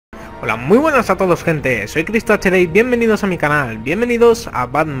Hola, muy buenas a todos, gente, soy Cristo y bienvenidos a mi canal, bienvenidos a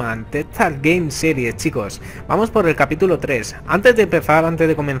Batman Telltale Game Series, chicos. Vamos por el capítulo 3. Antes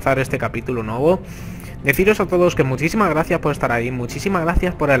de comenzar este capítulo nuevo, deciros a todos que muchísimas gracias por estar ahí, muchísimas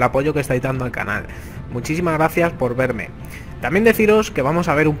gracias por el apoyo que estáis dando al canal, muchísimas gracias por verme. También deciros que vamos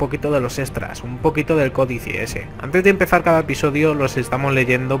a ver un poquito de los extras, un poquito del códice ese. Antes de empezar cada episodio los estamos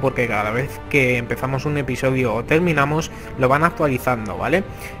leyendo porque cada vez que empezamos un episodio o terminamos lo van actualizando, ¿vale?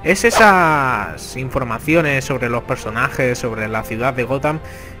 Es esas informaciones sobre los personajes, sobre la ciudad de Gotham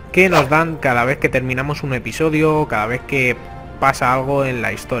que nos dan cada vez que terminamos un episodio, cada vez que pasa algo en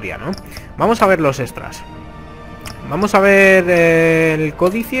la historia, ¿no? Vamos a ver los extras. Vamos a ver el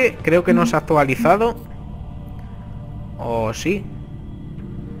códice, creo que no se ha actualizado. O sí.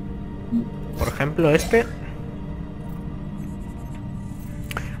 Por ejemplo este.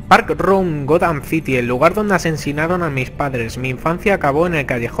 Park Row, Gotham City, el lugar donde asesinaron a mis padres. Mi infancia acabó en el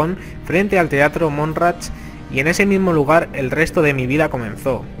callejón frente al teatro Monrach y en ese mismo lugar el resto de mi vida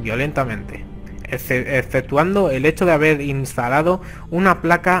comenzó, violentamente, exceptuando el hecho de haber instalado una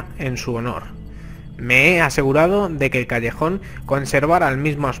placa en su honor. Me he asegurado de que el callejón conservara el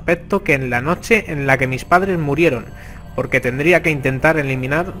mismo aspecto que en la noche en la que mis padres murieron, porque tendría que intentar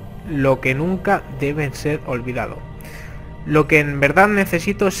eliminar lo que nunca debe ser olvidado. Lo que en verdad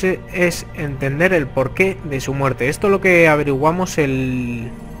necesito es entender el porqué de su muerte. Esto es lo que averiguamos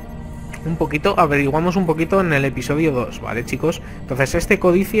un poquito en el episodio 2, ¿vale, chicos? Entonces este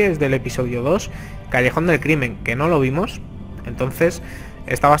códice es del episodio 2, Callejón del Crimen, que no lo vimos. Entonces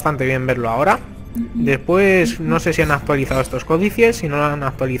está bastante bien verlo ahora. Después no sé si han actualizado estos códices, si no lo han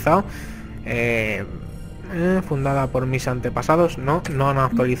actualizado. Fundada por mis antepasados, no han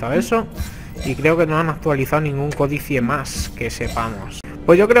actualizado eso. Y creo que no han actualizado ningún códice más que sepamos.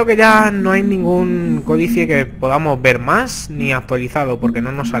 Pues yo creo que ya no hay ningún códice que podamos ver más ni actualizado, porque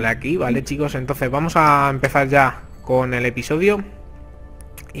no nos sale aquí, ¿vale, chicos? Entonces vamos a empezar ya con el episodio.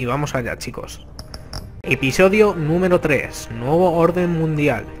 Y vamos allá, chicos. Episodio número 3, Nuevo Orden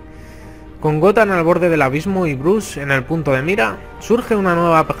Mundial. Con Gotham al borde del abismo y Bruce en el punto de mira, surge una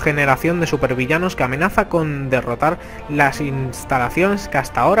nueva generación de supervillanos que amenaza con derrotar las instalaciones que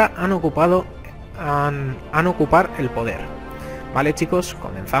hasta ahora han ocupado el poder. Vale, chicos,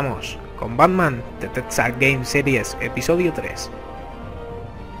 comenzamos con Batman Telltale Game Series, episodio 3.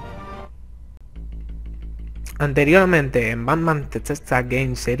 Anteriormente en Batman Telltale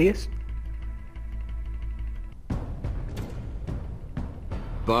Game Series.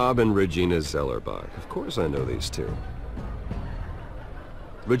 Bob and Regina Zellerbach. Of course I know these two.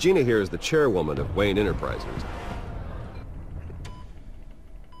 Regina here is the chairwoman of Wayne Enterprises.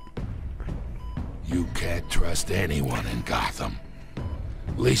 You can't trust anyone in Gotham.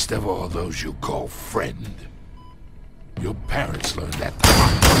 Least of all those you call friend. Your parents learned that.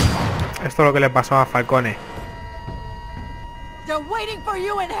 Esto es lo que le pasó a Falcone. They're waiting for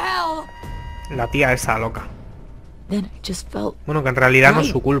you in hell. La tía esa loca. Then I just felt Bueno, que en realidad no es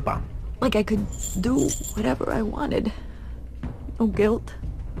su culpa. like I could do whatever I wanted. No guilt,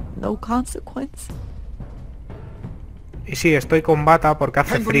 no consequence. Y sí, estoy con bata porque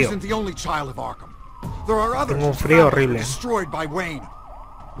hace frío. Tengo un frío horrible.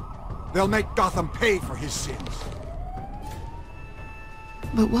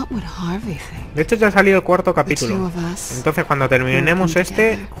 But what would Harvey think? De hecho ya ha salido el cuarto capítulo. Entonces cuando terminemos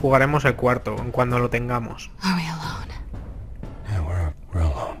este, jugaremos el cuarto, cuando lo tengamos. Are we alone? Yeah, we're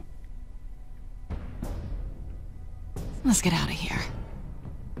alone. Let's get out of here.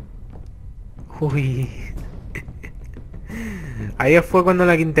 Uy. Ahí fue cuando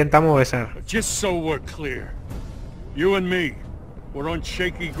la intentamos besar. Just so we're clear, you and me, we're on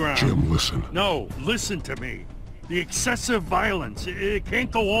shaky ground. Jim, listen. No, listen to me. The excessive violence, it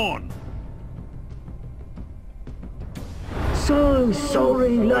can't go on. So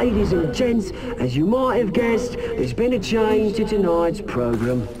sorry, ladies and gents. As you might have guessed, there's been a change to tonight's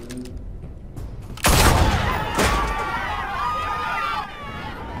program.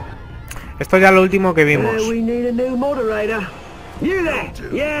 Esto ya es lo último que vimos. We need a new moderator. You there?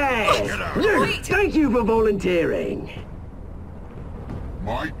 Yes. Luke, thank you for volunteering.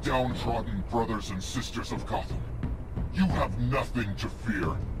 My downtrodden brothers and sisters of Gotham, you have nothing to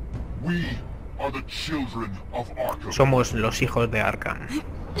fear. We are the children of Arkham. Somos los hijos de Arkham.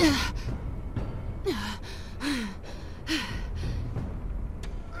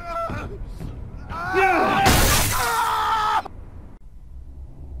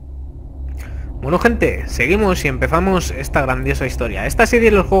 Bueno, gente, seguimos y empezamos esta grandiosa historia. Esta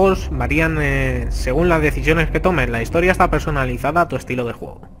serie de los juegos varían según las decisiones que tomes. La historia está personalizada a tu estilo de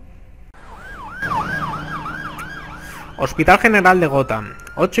juego. Hospital General de Gotham,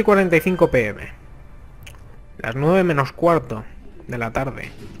 8:45 p.m. Las 9 menos cuarto de la tarde.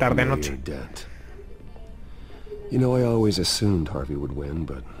 Tarde-noche. You know, I always assumed Harvey would win,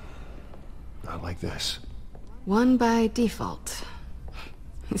 but not like this. Won by default.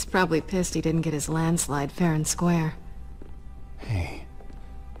 He's probably pissed he didn't get his landslide fair and square. Hey,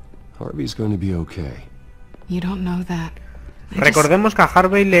 Harvey's going to be okay. You don't know that. Recordemos que a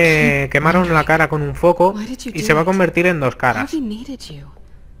Harvey le quemaron la cara con un foco y se va a convertir en dos caras. Harvey needed you.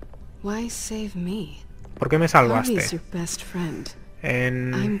 Why save me? ¿Por qué me salvaste? Harvey's your best friend.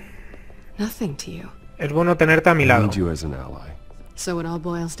 I'm nothing to you. Es bueno tenerte a mi lado. I need you as an ally. So it all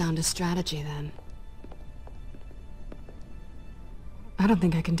boils down to strategy then. I don't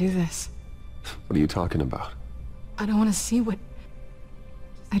think I can do this. What are you talking about? I don't want to see what...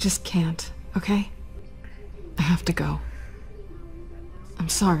 I just can't, okay? I have to go. I'm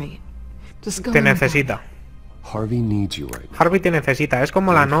sorry. Just go. Te necesita. Harvey needs you right now. Harvey te necesita. Es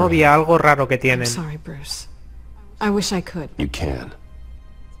como la novia, algo raro que I'm tienen. sorry, Bruce. I wish I could. You can.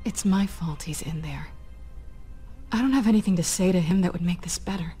 It's my fault he's in there. I don't have anything to say to him that would make this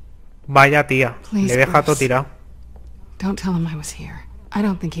better. Vaya tía. Please, Le deja todo Bruce. tirado. Don't tell him I was here. I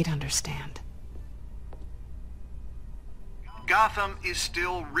don't think he'd understand. Gotham is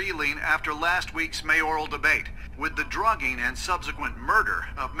still reeling after last week's mayoral debate, with the drugging and subsequent murder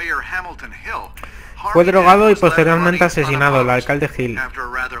of Mayor Hamilton Hill. Fue drogado y posteriormente asesinado el alcalde Hill. After a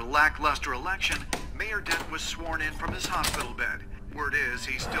rather lackluster election, Mayor Dent was sworn in from his hospital bed. Word is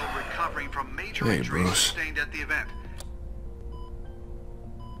he's still recovering from major injuries sustained at the event.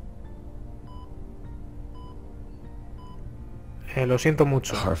 Lo siento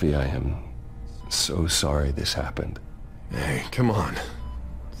mucho. Harvey, I am so sorry this happened. Hey, come on.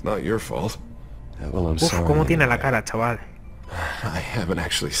 It's not your fault. Well, I'm Uf, sorry. cómo tiene la anyway. cara, chaval. I haven't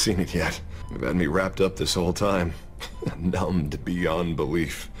actually seen it yet. You've had me wrapped up this whole time. Numbed beyond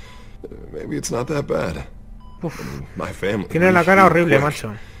belief. Maybe it's not that bad. Uf. I mean, my family... Tiene la cara horrible,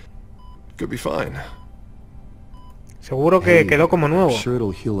 macho. Could be fine. Seguro que quedó como I'm nuevo. sure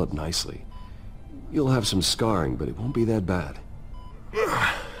it'll heal up nicely. You'll have some scarring, but it won't be that bad.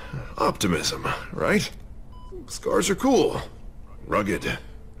 Optimism, right? Scars are cool. Rugged.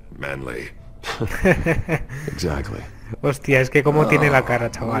 Manly. Exactly. Hostia, es que cómo tiene la cara,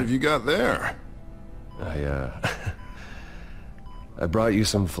 What chaval. have you got there? I brought you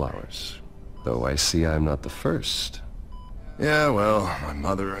some flowers. Though I see I'm not the first. Yeah, well, my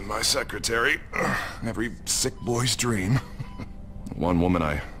mother and my secretary. Every sick boy's dream. One woman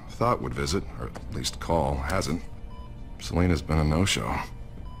I thought would visit, or at least call, hasn't. Selena's been a no-show.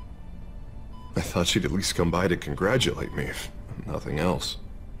 I thought she'd at least come by to congratulate me, if nothing else.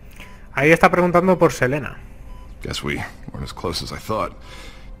 Ahí está preguntando por Selena. Guess we weren't as close as I thought.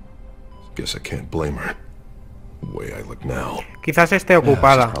 Guess I can't blame her. The way I look now. Quizás esté Yeah, she's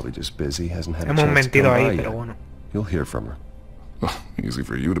ocupada. probably just busy, hasn't had a Hemos chance to mentido come ahí, by pero yet. bueno. You'll hear from her. Well, easy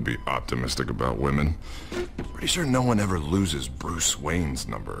for you to be optimistic about women. Pretty sure no one ever loses Bruce Wayne's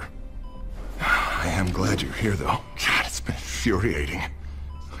number. I am glad you're here, though. God, it's been infuriating.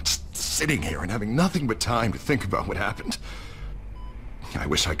 Just sitting here and having nothing but time to think about what happened. I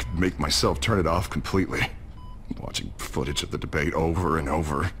wish I could make myself turn it off completely. Watching footage of the debate over and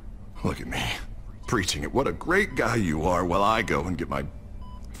over. Look at me, preaching it. What a great guy you are, while I go and get my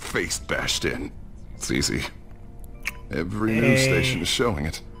face bashed in. It's easy. Every news station is showing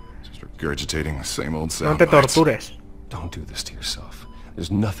it. Just regurgitating the same old No sound te bites. tortures. Don't do this to yourself.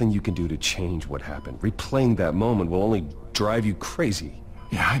 There's nothing you can do to change what happened. Replaying that moment will only drive you crazy.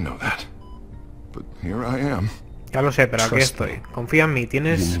 Yeah, I know that. But here I am. Ya lo sé, pero aquí Trust estoy. me. Confía en mí,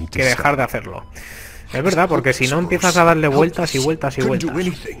 tienes You need to que dejar stop. de hacerlo. Es verdad, porque si no empiezas a darle vueltas y vueltas y Couldn't do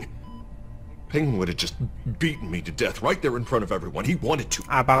vueltas. anything. Penguin would have just beaten me to death right there in front of everyone. He wanted to.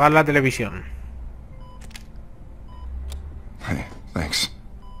 Apagar la televisión. Hey, thanks.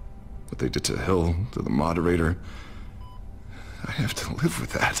 What they did to Hill, to the moderator, I have to live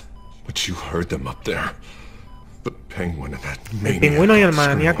with that. But you heard them up there. But Penguin and that El maniac pingüino y el on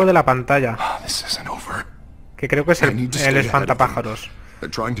screen. maníaco de la pantalla. This isn't over. Que creo que es I el need to stay ahead of them. espantapájaros. They're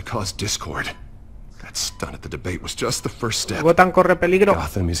trying to cause discord. That stunt at the debate was just the first step. Gotham corre peligro.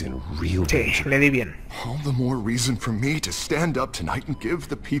 Gotham is in real Sí, danger. le di bien. All the more reason for me to stand up tonight and give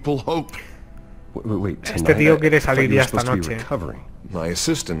the people hope. Wait, Este tonight? tío I quiere thought salir you ya were esta supposed to be noche. recovering. My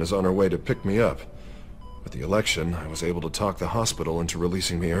assistant is on her way to pick me up. With the election, I was able to talk the hospital into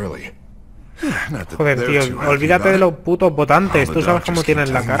releasing me early. Not that Joder, they're tío, too happy olvídate about de it. los putos votantes. All ¿Tú the sabes cómo doctors keep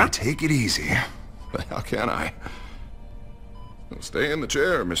tienen la telling me cara? to take it easy. But how can I? Stay in the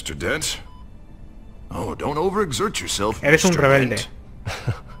chair, Mr. Dent. Oh, don't overexert yourself. Eres un Mr. rebelde. Dent.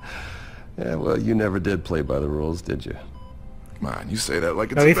 Yeah, well, you never did play by the rules, did you? Come on, you say that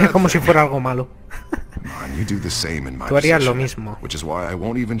like it's Lo a dice bad como si thing. fuera algo malo. Come on, you do the same in my Tú harías lo position, mismo. which is why I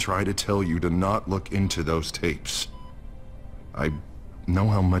won't even try to tell you to not look into those tapes. I know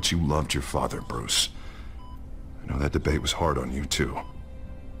how much you loved your father, Bruce. I know that debate was hard on you, too.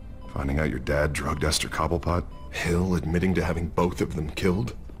 Finding out your dad drugged Esther Cobblepot, Hill admitting to having both of them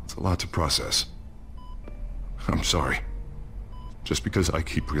killed, it's a lot to process. I'm sorry. Just because I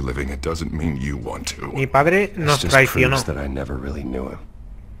keep reliving it doesn't mean you want to. Mi padre nos It's just traicionó. proves that I never really knew him.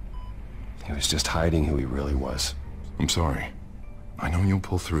 He was just hiding who he really was. I'm sorry. I know you'll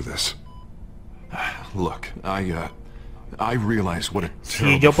pull through this. Look, I realize what a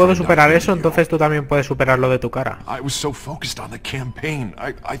Si yo puedo superar eso, entonces tú también puedes superar lo de tu cara. I was so focused on the campaign.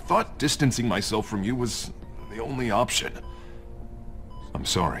 I thought distancing myself from you was the only option. I'm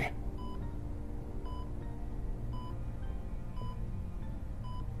sorry.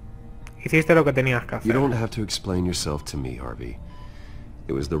 Hiciste lo que tenías que You hacer. don't have to explain yourself to me, Harvey.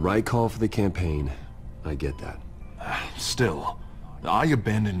 It was the right call for the campaign. I get that. Still, I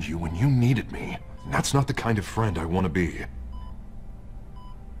abandoned you when you needed me. That's not the kind of friend I want to be.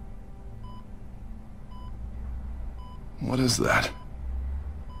 What is that?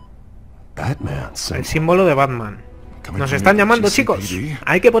 Batman, son. El símbolo de Batman. Coming Nos from están the llamando, GCPD? chicos.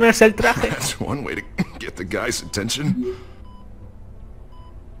 Hay que ponerse el traje. That's one way to get the guy's attention.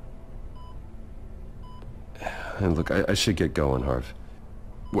 And look, I should get going, Harv.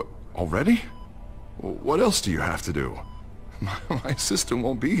 What, already? What else do you have to do? My assistant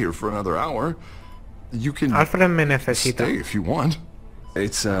won't be here for another hour. You can Alfred me necesita. stay if you want.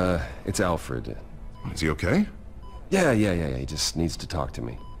 It's Alfred. Is he okay? Yeah, he just needs to talk to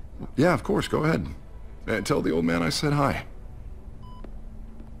me. Yeah, of course, go ahead. Tell the old man I said hi.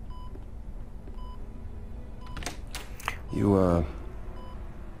 You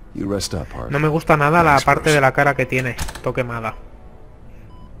rest up, Harv. No me gusta nada la parte de la cara que tiene. Todo quemada.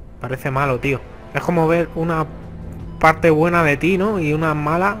 Parece malo, tío. Es como ver una parte buena de ti, ¿no? Y una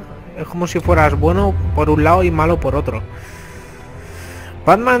mala. Es como si fueras bueno por un lado y malo por otro.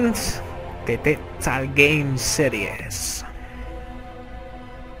 Batman's Telltale Game Series.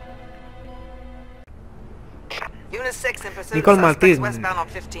 Unit 6 in pursuit Nicole of suspects Martin. westbound on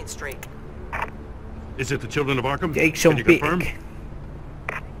 15th Street. Is it the children of Arkham? Jason Can you confirm? Pick.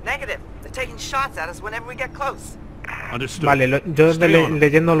 Negative. They're taking shots at us whenever we get close. Understood. Vale, yo Stay on 'em.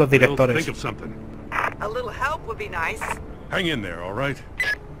 leyendo los We'll directores. think of something. A little help would be nice. Hang in there, all right?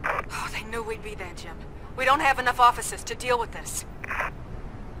 Oh, they knew we'd be there, Jim. We don't have enough officers to deal with this.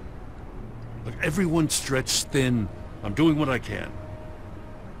 Look, everyone's stretched thin. I'm doing what I can.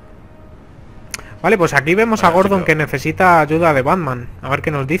 Vale, pues aquí vemos a Gordon que necesita ayuda de Batman. A ver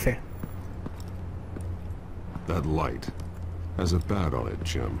qué nos dice. That light has a bat on it,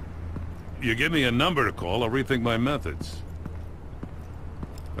 Jim. You give me a number to call, I'll rethink my methods.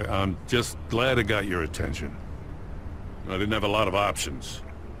 I'm just glad I got your attention. I didn't have a lot of options.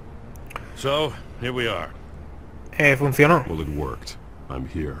 So, here we are. Funcionó. Well, it worked. I'm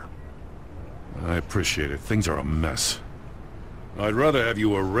here. I appreciate it. Things are a mess. I'd rather have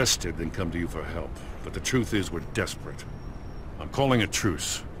you arrested than come to you for help. But the truth is we're desperate. I'm calling a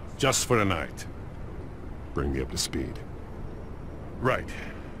truce. Just for tonight. Bring me up to speed. Right.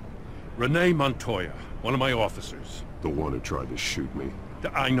 Renee Montoya, one of my officers. The one who tried to shoot me.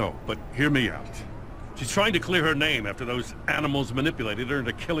 I know, but hear me out. She's trying to clear her name after those animals manipulated her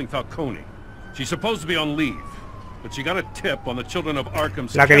into killing Falcone. She's supposed to be on leave, but she got a tip on the children of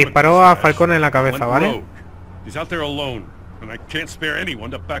Arkham's La que disparó a Falcone en la cabeza, ¿vale? She's out there alone, and I can't spare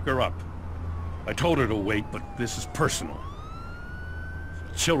anyone to back her up. I told her to wait, but this is personal.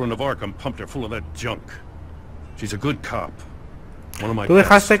 The children of Arkham pumped her full of that junk. She's a good cop. One of my Tú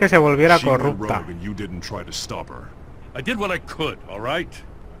dejaste que se volviera She went corrupta. rogue and you didn't try to stop her. I did what I could, all right?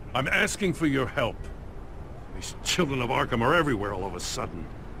 I'm asking for your help. These children of Arkham are everywhere all of a sudden.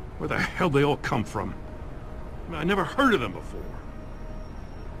 Where the hell they all come from? I never heard of them before.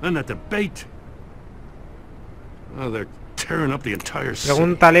 Then that debate. Oh, they're tearing up the entire city.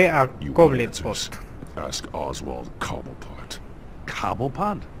 Pregúntale a You want Cobblepot. answers? Ask Oswald Cobblepot.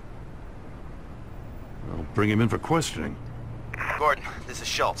 Cobblepot? I'll bring him in for questioning. Gordon, this is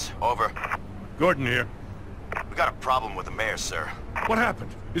Schultz. Over. Gordon here. We got a problem with the mayor, sir. What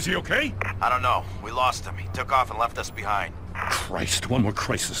happened? Is he okay? I don't know. We lost him. He took off and left us behind. Christ, one more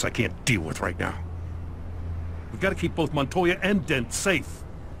crisis I can't deal with right now. We've got to keep both Montoya and Dent safe.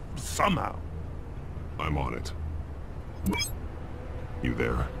 Somehow. I'm on it. You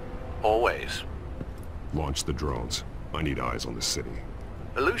there? Always. Launch the drones. I need eyes on the city.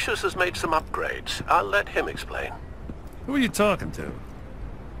 Lucius has made some upgrades. I'll let him explain. Who are you talking to?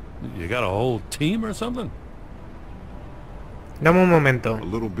 You got a whole team or something? Dame un momento. A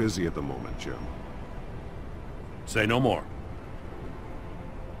little busy at the moment, Jim. Say no more.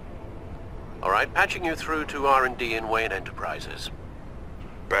 All right, patching you through to R&D in Wayne Enterprises.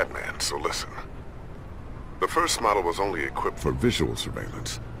 Batman, so listen. The first model was only equipped for visual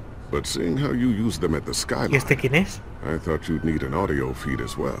surveillance, but seeing how you use them at the skyline, ¿Y este quién es? I thought you'd need an audio feed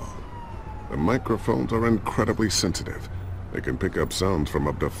as well. The microphones are incredibly sensitive. They can pick up sounds from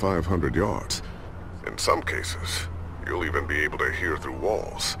up to 500 yards. In some cases, you'll even be able to hear through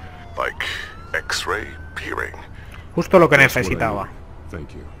walls, like X-ray peering. Justo lo que necesitaba.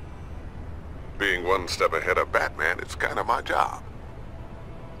 Thank you. Being one step ahead of Batman, it's kind of my job.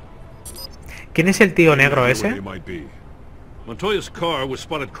 ¿Quién es el tío negro ese? Montoya's car was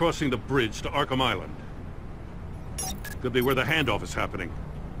spotted crossing the bridge to Arkham Island. Could be where the handoff is happening.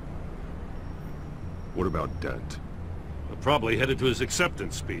 What about Dent? Probably headed to his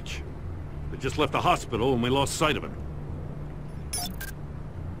acceptance speech. They just left the hospital and we lost sight of him.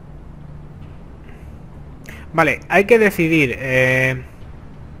 Vale, hay que decidir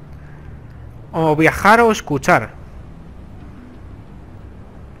o viajar o escuchar.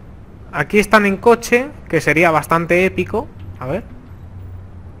 Aquí están en coche, que sería bastante épico. A ver.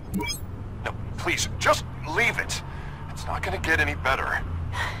 No, please, just leave it. It's not gonna get any better.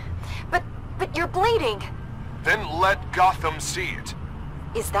 But you're bleeding. Then let Gotham see it.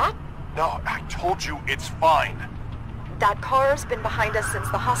 Is that? No, I told you it's fine. That car's been behind us since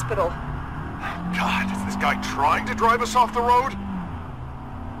the hospital. God, is this guy trying to drive us off the road?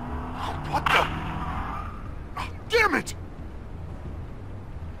 Oh, what the? Oh, damn it!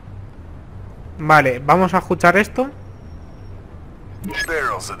 Vale, vamos a escuchar esto.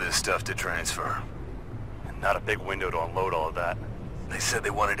 Barrels of this stuff to transfer. And not a big window to unload all of that. They said they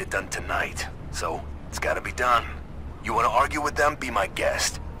wanted it done tonight, so it's gotta be done. You wanna argue with them? Be my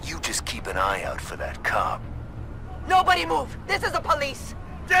guest. You just keep an eye out for that cop. Nobody move! This is the police!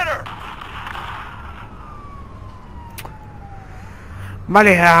 Dinner!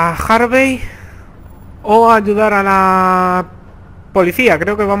 Vale, a Harvey o ayudar a la policía.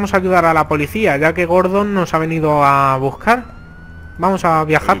 Creo que vamos a ayudar a la policía, ya que Gordon nos ha venido a buscar. Vamos a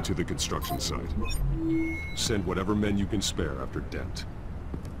viajar. To the construction site. Send whatever men you can spare after Dent.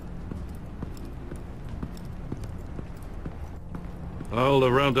 I'll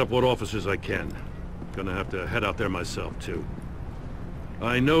round up what officers I can. Gonna have to head out there myself, too.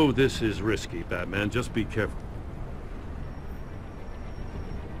 I know this is risky, Batman. Just be careful.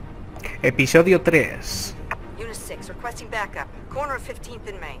 Episodio 3. Unit 6, requesting backup. Corner of 15th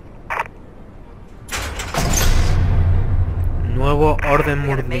and Main. Nuevo Orden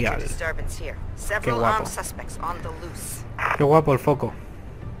Mundial. Qué guapo. Qué guapo el foco.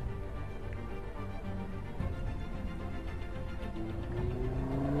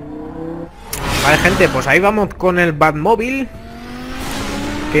 Vale, gente, pues ahí vamos con el Batmóvil.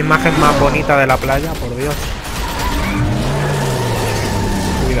 Qué imagen más bonita de la playa, por Dios.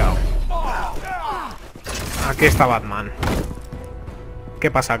 Cuidado. Aquí está Batman.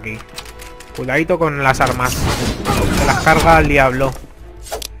 ¿Qué pasa aquí? Cuidadito con las armas. Se las carga el diablo.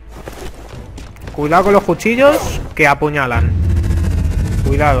 Cuidado con los cuchillos que apuñalan.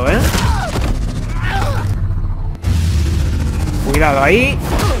 Cuidado, Cuidado ahí.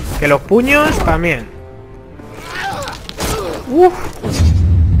 Que los puños también. Uf.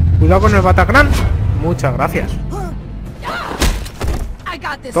 Cuidado con el Bataclan. Muchas gracias.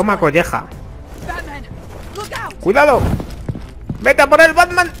 Toma colleja. Cuidado. Vete a por el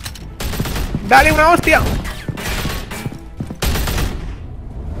Batman. Dale una hostia.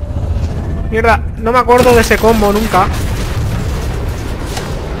 Mierda, no me acuerdo de ese combo nunca.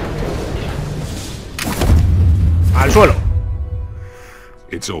 Al suelo.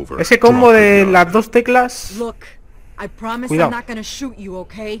 Ese combo de las dos teclas. Look, I promise Cuidado. I'm not gonna shoot you,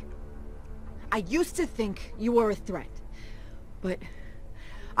 okay? I used to think you were a threat, but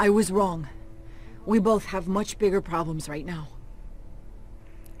I was wrong. We both have much bigger problems right now.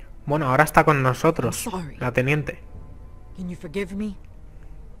 Bueno, ahora está con nosotros, la teniente. Can you forgive me?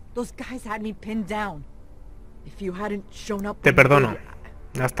 Those guys had me pinned down. If you hadn't shown up. Te perdono.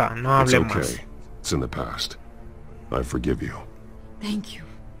 Ya está, no hablemos It's más. okay. It's in the past. I forgive you. Thank you.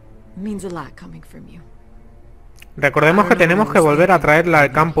 It means a lot coming from you. Recordemos que tenemos que volver a traerla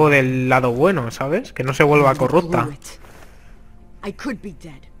al campo del lado bueno, ¿sabes? Que no se vuelva corrupta. I could be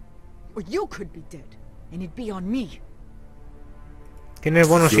dead. Or you could be dead. And it'd be on me. Tienes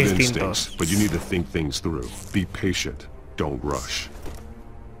buenos Good instintos. instincts, but you need to think things through. Be patient. Don't rush.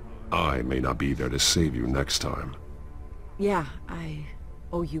 I may not be there to save you next time. Yeah, I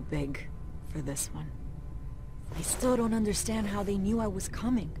owe you big for this one. I still don't understand how they knew I was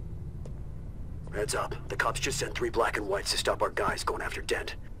coming. Heads up. The cops just sent 3 black and whites to stop our guys going after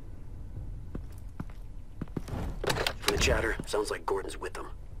Dent. From the chatter, sounds like Gordon's with them.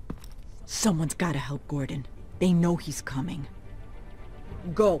 Someone's gotta help Gordon. They know he's coming.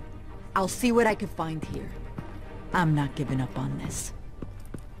 Go. I'll see what I can find here. I'm not giving up on this.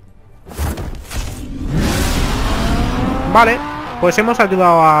 Vale, pues hemos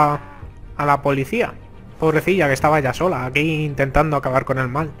ayudado a la policía. Pobrecilla, que estaba ya sola, aquí intentando acabar con el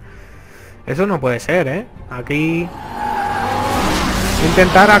mal. Eso no puede ser, ¿eh? Aquí...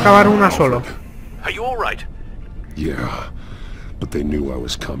 intentar acabar una solo. Are you all right? Yeah, but they knew I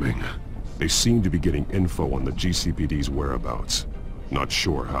was coming. They seem to be getting info on the GCPD's whereabouts. Not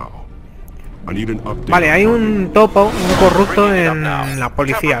sure how. I need an update. Vale, hay un topo, un corrupto en la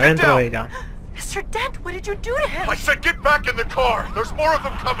policía, dentro de ella. Mr. Dent, what did you do to him? I said get back in the car. There's more of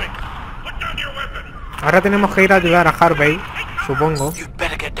them coming. Put down your weapon. Ahora tenemos que ir a ayudar a Harvey, supongo. You'd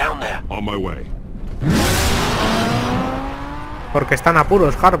better get down there. On my way. Porque están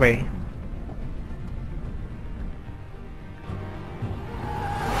apuros, Harvey.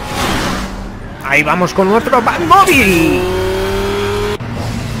 Ahí vamos con otro Batmóvil.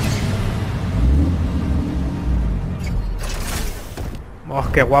 Oh,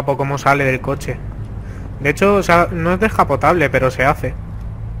 qué guapo cómo sale del coche. De hecho, o sea, no es descapotable, pero se hace.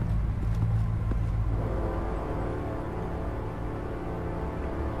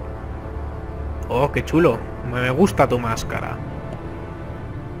 Oh, qué chulo. Me gusta tu máscara.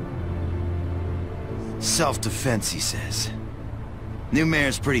 Self-defense, he says. New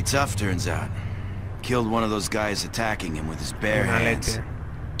mayor's pretty tough, turns out. Killed one of those guys attacking him with his bare hands.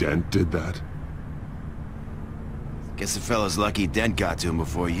 Dent did that? Guess the fella's lucky Dent got to him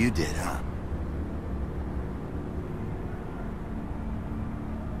before you did, huh?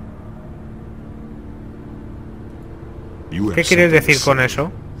 ¿Qué quieres decir con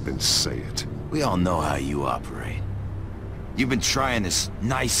eso? Then say it. We all know how you operate. You've been trying this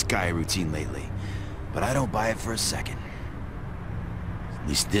nice guy routine lately, but I don't buy it for a second. At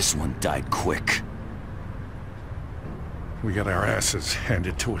least this one died quick. We got our asses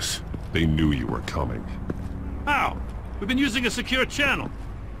handed to us. They knew you were coming. How? We've been using a secure channel.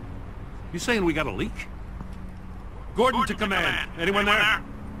 You saying we got a leak? Gordon to command. Anyone there?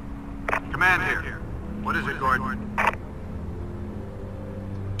 Command here. What is it, Gordon?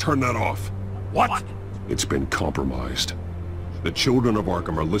 Turn that off. What? It's been compromised. The children of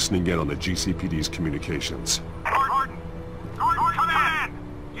Arkham are listening in on the GCPD's communications. Gordon! Gordon, command!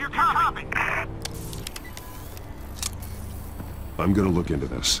 You copy! I'm gonna look into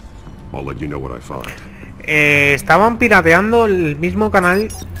this. I'll let you know what I find. Estaban pirateando el mismo canal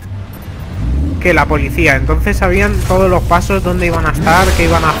que la policía, entonces sabían todos los pasos, dónde iban a estar, qué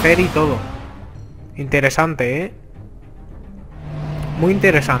iban a hacer y todo. Interesante, ¿eh? Muy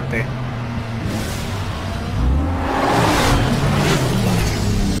interesante.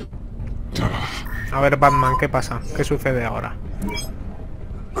 A ver, Batman, ¿qué pasa? ¿Qué sucede ahora?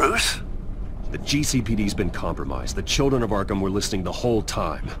 Bruce? The GCPD's been compromised. The children of Arkham were listening the whole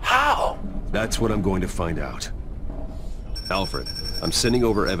time. How? That's what I'm going to find out. Alfred, I'm sending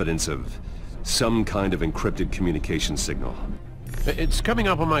over evidence of some kind of encrypted communication signal. It's coming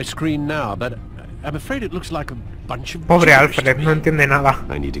up on my screen now, but I'm afraid it looks like a bunch of... Pobre Alfred, no entiende nada.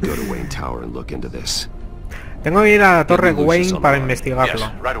 I need to go to Wayne Tower and look into this. Tengo que ir a la Torre Wayne para investigarlo.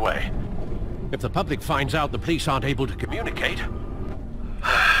 Yes, right away. If the public finds out the police aren't able to communicate...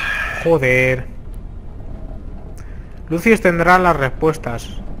 Joder. Lucius tendrá las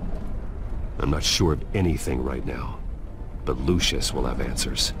respuestas. I'm not sure of anything right now, but Lucius will have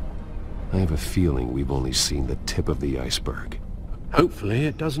answers. I have a feeling we've only seen the tip of the iceberg. Hopefully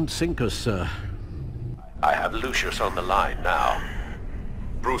it doesn't sink us, sir. I have Lucius on the line now.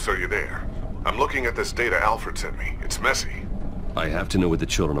 Bruce, are you there? I'm looking at this data Alfred sent me. It's messy. I have to know what the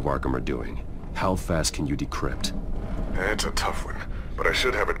children of Arkham are doing. How fast can you decrypt? It's a tough one, but I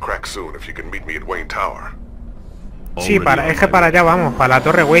should have it cracked soon if you can meet me at Wayne Tower. Sí, es que para allá vamos, para la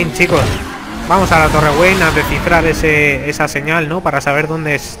Torre Wayne, chicos. Vamos a la Torre Wayne a descifrar esa señal, ¿no? Para saber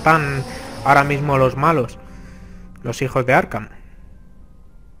dónde están ahora mismo los malos. Los hijos de Arkham.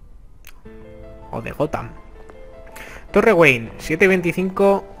 O de Gotham. Torre Wayne,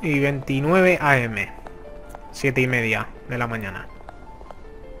 7:25 y 29 AM. 7:30 de la mañana.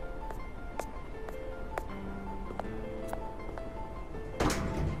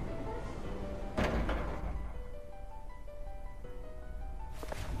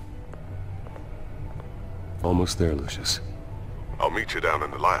 Almost there, Lucius. I'll meet you down in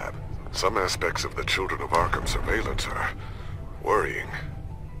the lab. Some aspects of the Children of Arkham surveillance are worrying.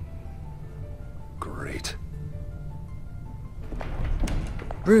 Great.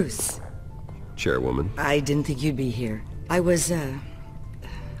 Bruce. Chairwoman. I didn't think you'd be here. I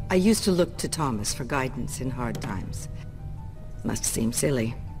used to look to Thomas for guidance in hard times. Must seem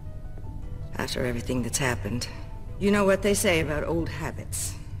silly. After everything that's happened. You know what they say about old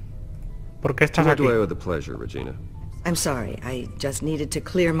habits. ¿Por qué estás What do I aquí? owe the pleasure, Regina? I'm sorry, I just needed to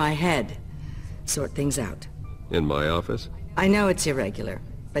clear my head. Sort things out. In my office? I know it's irregular,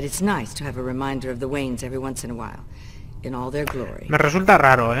 but it's nice to have a reminder of the Waynes every once in a while. In all their glory. Me resulta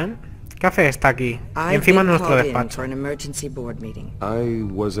raro, ¿eh? ¿Qué hace esta aquí? Y I've encima been nuestro called in despacho. for an emergency board meeting. I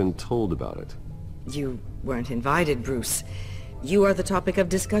wasn't told about it. You weren't invited, Bruce. You are the topic of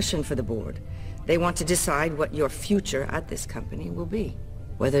discussion for the board. They want to decide what your future at this company will be.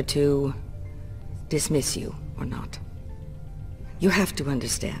 Whether to dismiss you or not. You have to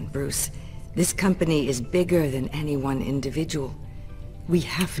understand, Bruce. This company is bigger than any one individual. We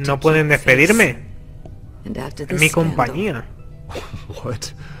have to No pueden keep despedirme. face. And after En this mi scandal, compañía.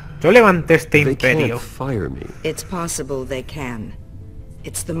 What? Yo levanté este They imperio. can't fire me. It's possible they can.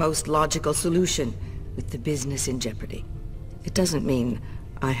 It's the most logical solution with the business in jeopardy. It doesn't mean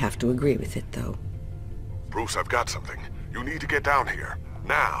I have to agree with it, though. Bruce, I've got something. You need to get down here.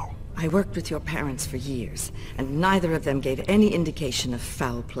 Now. I worked with your parents for years, and neither of them gave any indication of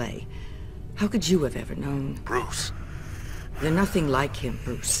foul play. How could you have ever known? Bruce. You're nothing like him,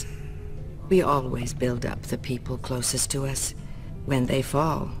 Bruce. We always build up the people closest to us. When they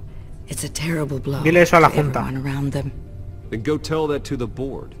fall, it's a terrible blow Dile eso a la to Junta. everyone around them. Then go tell that to the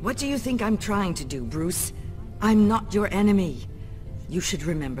board. What do you think I'm trying to do, Bruce? I'm not your enemy. You should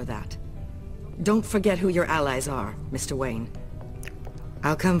remember that. Don't forget who your allies are, Mr. Wayne.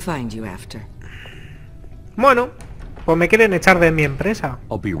 I'll come find you after. Bueno, pues me quieren echar de mi empresa.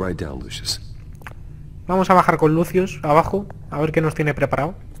 I'll be right down, Lucius. Vamos a bajar con Lucius abajo, a ver qué nos tiene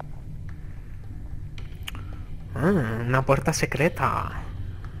preparado. Una puerta secreta.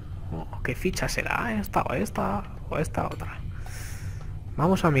 Oh, ¿qué ficha será? ¿Esta o esta? ¿O esta otra?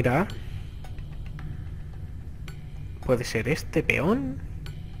 Vamos a mirar. Puede ser este peón.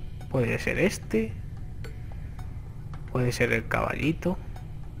 Puede ser este. Puede ser el caballito.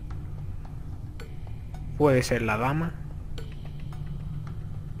 Puede ser la dama.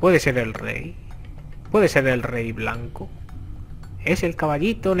 Puede ser el rey. Puede ser el rey blanco. Es el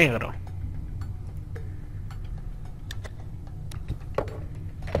caballito negro.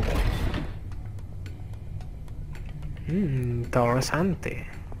 Interesante.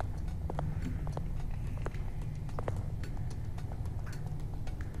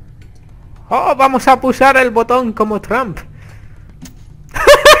 ¡Oh! Vamos a pulsar el botón como Trump.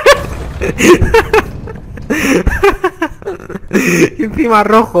 Y encima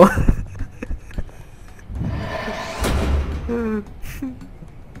rojo.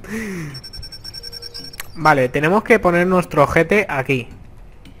 Vale, tenemos que poner nuestro ojete aquí.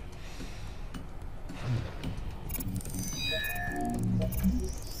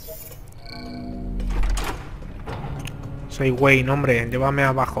 Soy Wayne, hombre, llévame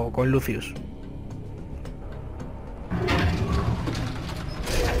abajo con Lucius.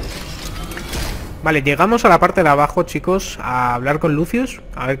 Vale, llegamos a la parte de abajo, chicos, a hablar con Lucius,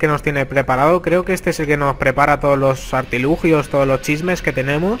 a ver qué nos tiene preparado. Creo que este es el que nos prepara todos los artilugios, todos los chismes que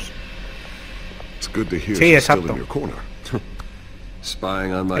tenemos. Sí, exacto.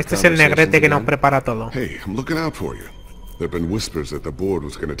 Este es el negrete que nos prepara todo. Hey, I'm looking out for you. There've been whispers that the board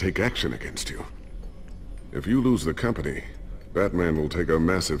was going to take action against you. If you lose the company, Batman will take a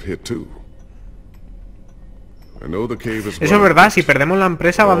massive hit too. I know the cave is Eso es verdad, si perdemos la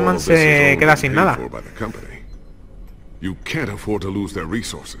empresa, Batman se queda sin nada. You can't afford to lose their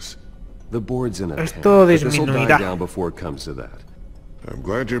resources. The board's in a Esto panic, but this'll die disminuirá. down before it comes to that. I'm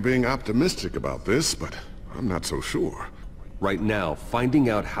glad you're being optimistic about this, but I'm not so sure. Right now, finding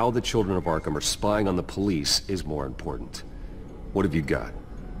out how the children of Arkham are spying on the police is more important. What have you got?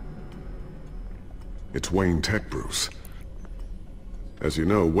 It's Wayne Tech, Bruce. As you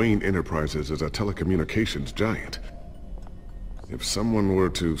know, Wayne Enterprises is a telecommunications giant. If someone were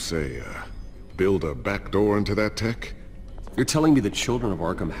to, say, build a backdoor into that tech... You're telling me the children of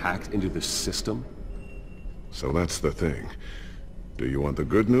Arkham hacked into this system? So that's the thing. Do you want the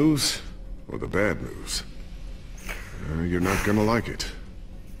good news or the bad news? You're not gonna like it.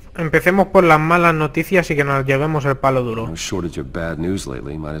 Empecemos por las malas noticias y que nos llevemos el palo duro. No shortage of bad news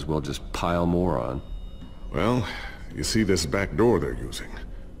lately. Might as well just pile more on. Well, you see this back door they're using?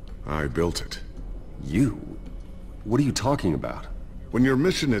 I built it. You? What are you talking about? When your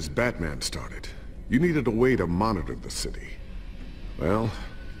mission as Batman started, you needed a way to monitor the city. Well,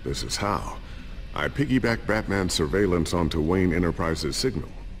 this is how. I piggybacked Batman's surveillance onto Wayne Enterprises' signal.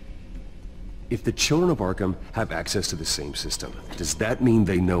 If the children of Arkham have access to the same system, does that mean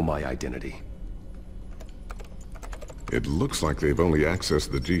they know my identity? It looks like they've only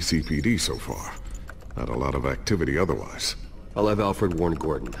accessed the GCPD so far. Not a lot of activity otherwise. I'll have Alfred warn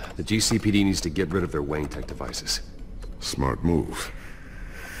Gordon. The GCPD needs to get rid of their Wayne tech devices. Smart move.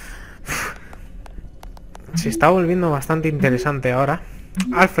 Se está volviendo bastante interesante ahora.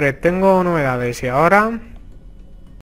 Alfred, tengo novedades y ahora...